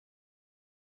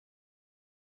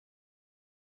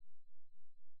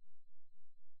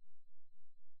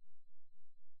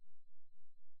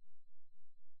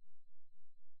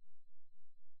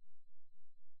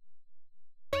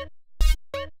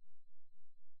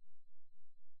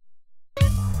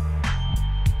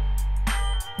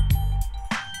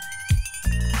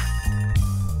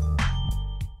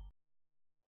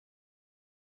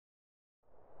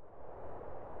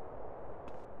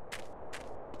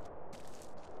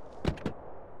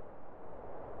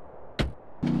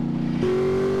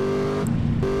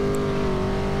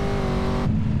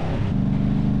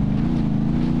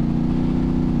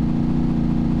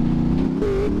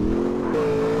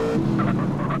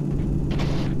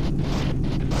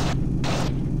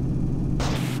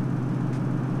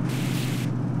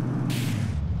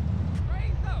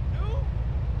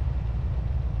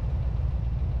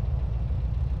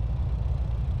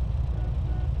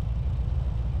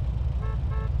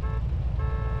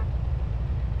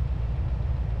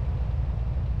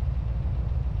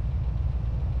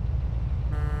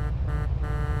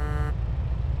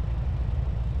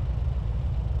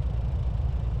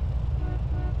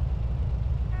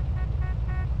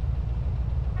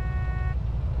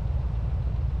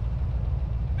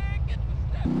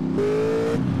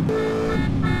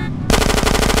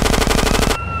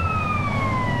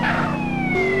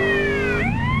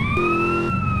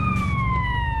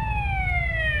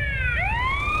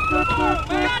God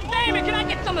damn it, can I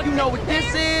get some of You know what this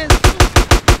is?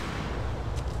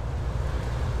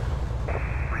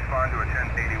 Respond to a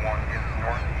 1081 in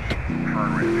northeast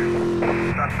turn ridge.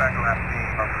 Suspect last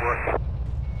seen on foot.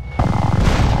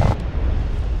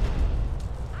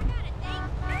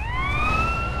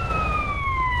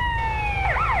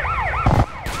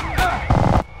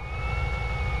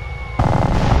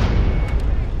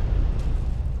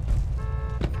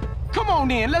 Come on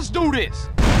then, let's do this.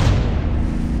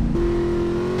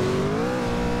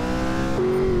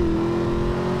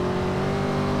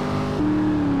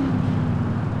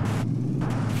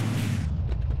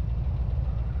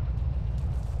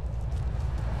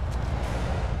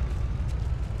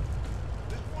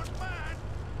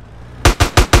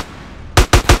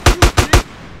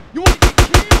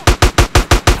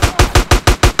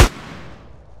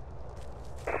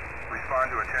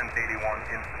 Respond to a 1081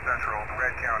 in central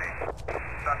Red County.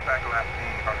 Suspect last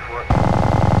seen on foot.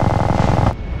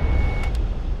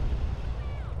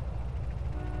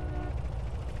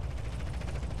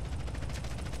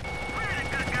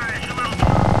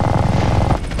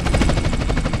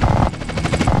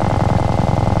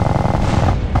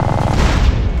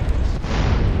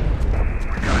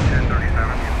 We've got a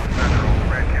 1037 in central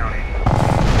Red County.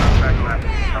 Suspect last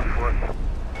seen on foot.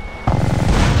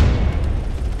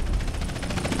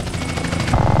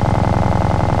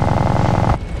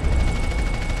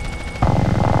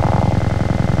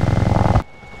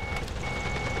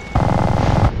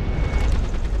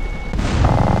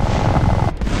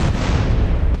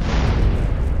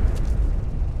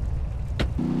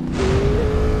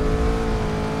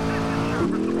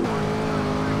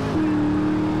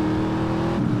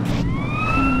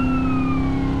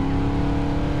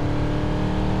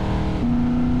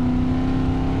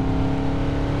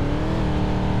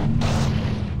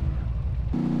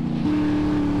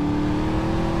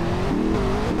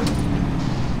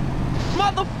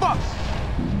 Motherfucker!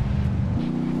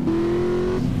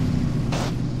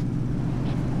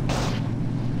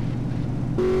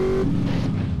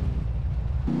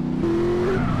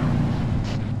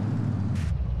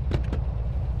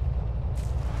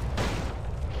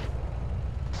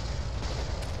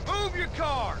 Move your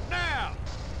car, now!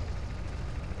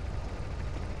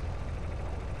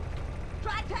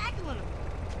 Try tackling him.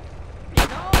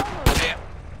 Damn.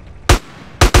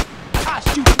 I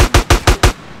shoot you.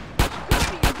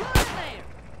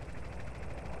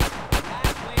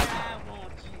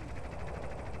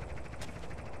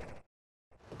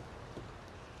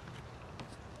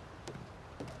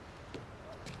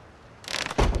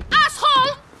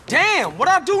 Damn, what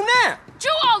I do now? Do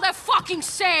all the fucking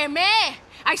same, eh?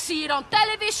 I see it on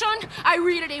television, I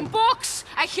read it in books,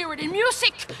 I hear it in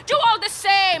music. Do all the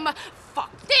same.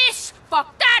 Fuck this,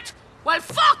 fuck that. Well,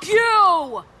 fuck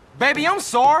you! Baby, I'm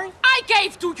sorry. I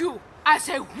gave to you as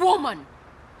a woman.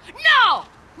 No!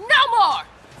 No more!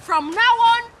 From now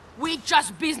on, we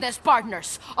just business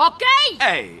partners, okay?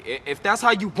 Hey, if that's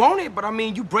how you want it, but I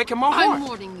mean, you breaking my heart. I'm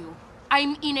warning you.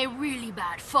 I'm in a really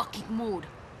bad fucking mood.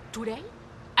 Today,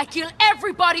 I kill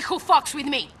everybody who fucks with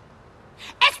me.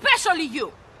 Especially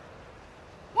you.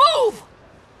 Move!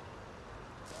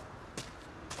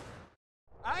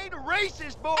 I ain't a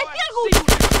racist, boy! I feel who you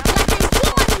like a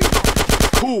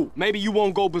woman. Cool, maybe you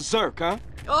won't go berserk, huh?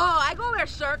 Oh, I go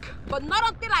berserk, but not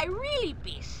until I really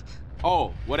pissed.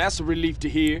 Oh, well that's a relief to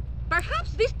hear.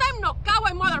 Perhaps this time no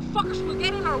cowboy motherfuckers will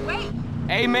get in our way.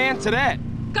 Amen to that.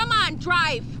 Come on,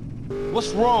 drive. What's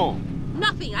wrong?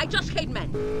 Nothing, I just hate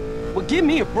men. Well, give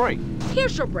me a break.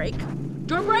 Here's your break.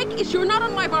 Your break is you're not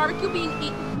on my barbecue being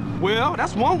eaten. Well,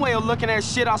 that's one way of looking at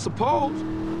shit, I suppose.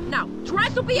 Now, try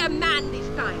to be a man this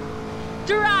time.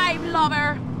 Drive,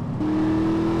 lover.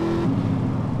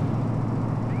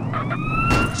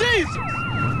 Jesus!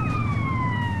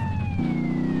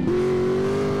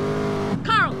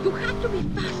 Carl, you have to be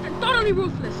fast and totally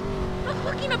ruthless. Not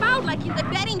fucking about like in the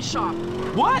betting shop.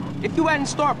 What? If you hadn't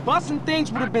started busting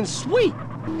things, would have been sweet.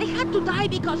 They had to die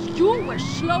because you were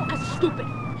slow and stupid.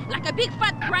 Like a big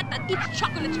fat brat that eats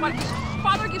chocolates while his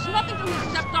father gives nothing to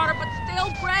his stepdaughter but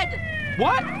stale bread.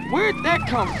 What? Where'd that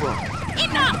come from?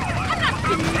 Enough! I'm not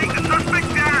kidding. Take the suspect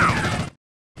down!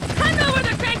 Hand over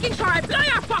the crankings or I blow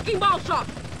your fucking balls off!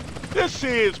 This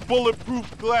here is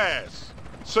bulletproof glass.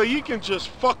 So you can just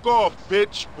fuck off,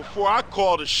 bitch, before I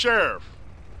call the sheriff.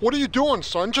 What are you doing,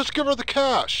 son? Just give her the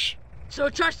cash.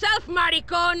 Suit yourself,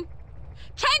 maricon.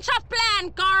 Change of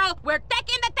plan, Carl. We're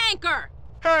taking the tanker.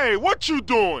 Hey, what you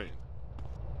doing?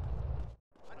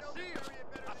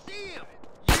 I see him!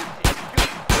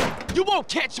 You won't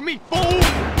catch me, fool!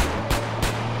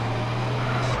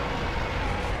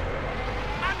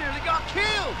 I nearly got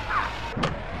killed!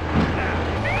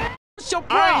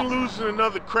 I ain't problem? losing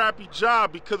another crappy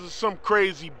job because of some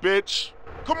crazy bitch.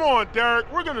 Come on, Derek,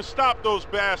 we're gonna stop those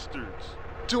bastards.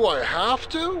 Do I have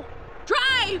to?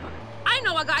 Drive! I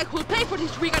know a guy who'll pay for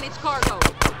this rig and its cargo.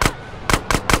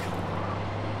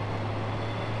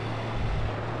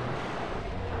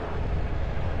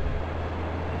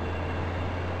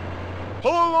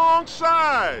 Pull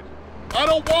alongside! I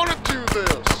don't want to do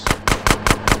this.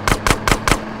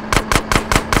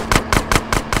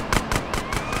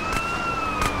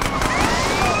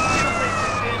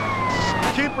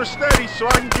 Keep her steady so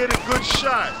I can get a good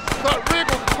shot. That rig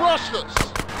will crush us.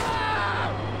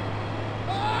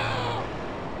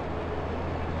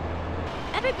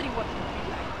 Everybody wants to be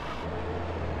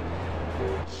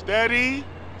like. Steady,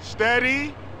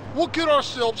 steady. We'll get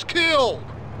ourselves killed.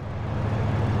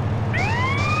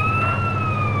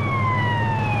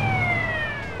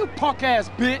 You punk-ass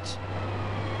bitch.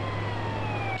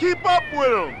 Keep up with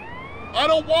him. I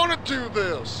don't want to do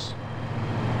this.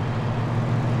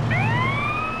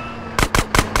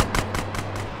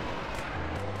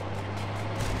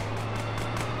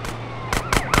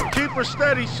 Keep her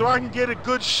steady so I can get a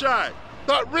good shot.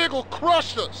 That rig will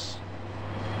crush us.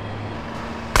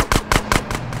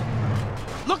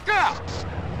 Look out!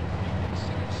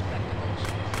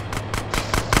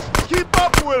 Keep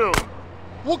up with him.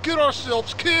 We'll get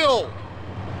ourselves killed.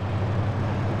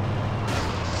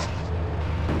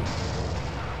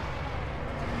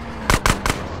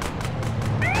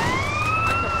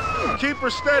 Keep her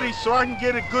steady so I can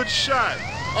get a good shot.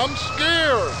 I'm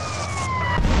scared.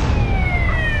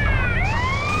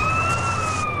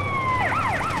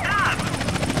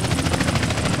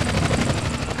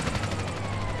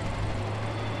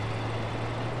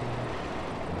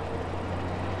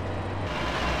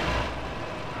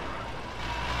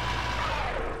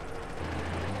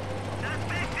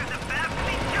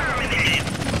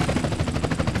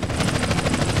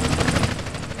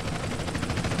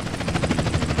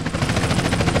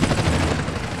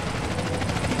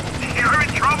 You're in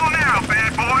trouble now,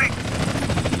 bad boy.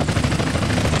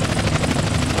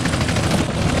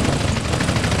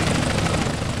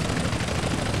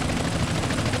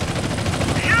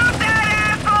 Shoot that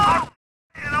asshole!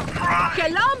 And I'm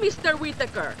trying. Hello, Mr.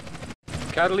 Whitaker.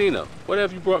 Catalina, what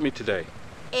have you brought me today?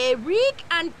 A rig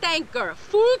and tanker,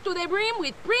 full to the brim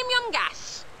with premium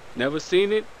gas. Never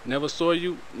seen it, never saw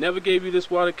you, never gave you this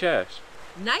water cash.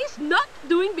 Nice not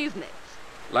doing business.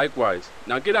 Likewise.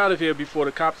 Now get out of here before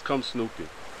the cops come snooping.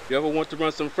 If you ever want to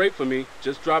run some freight for me,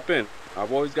 just drop in.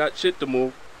 I've always got shit to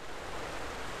move.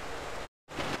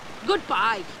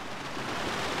 Goodbye.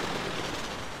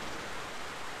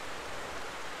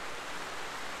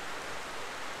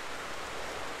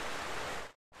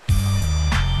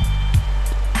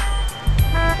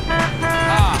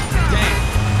 Ah,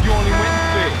 damn. You only went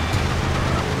and fixed.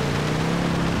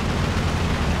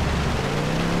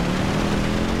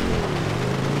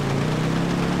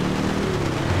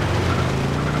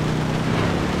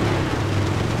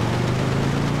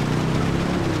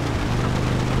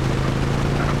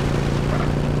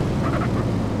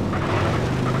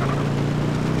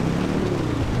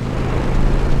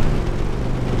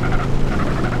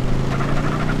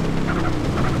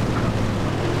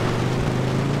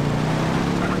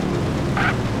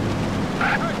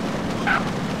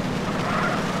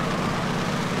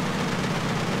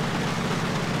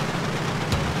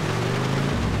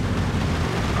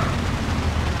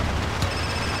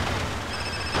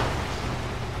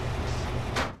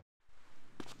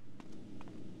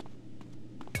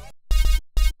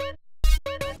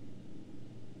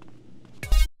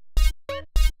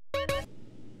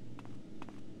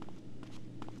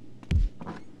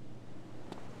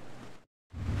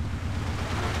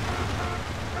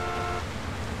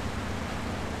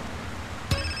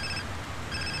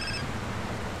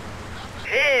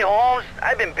 Hey, Holmes,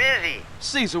 I've been busy.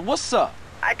 Caesar, what's up?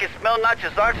 I can smell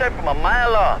Notch's oxide from a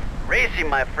mile off. Racing,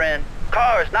 my friend.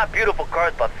 Cars, not beautiful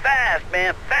cars, but fast,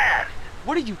 man, fast.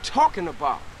 What are you talking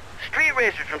about? Street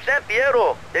racers from San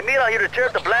Fierro. They meet out here to tear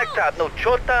up the blacktop. No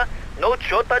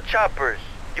chota choppers.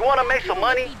 You want to make some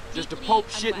money? Just to poke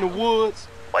shit in the woods?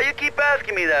 Why you keep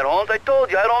asking me that, Holmes? I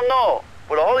told you, I don't know.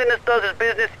 What the Holiness does his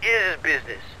business is his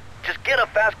business. Just get a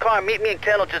fast car and meet me in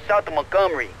Kendall just south of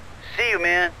Montgomery. See you,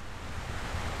 man.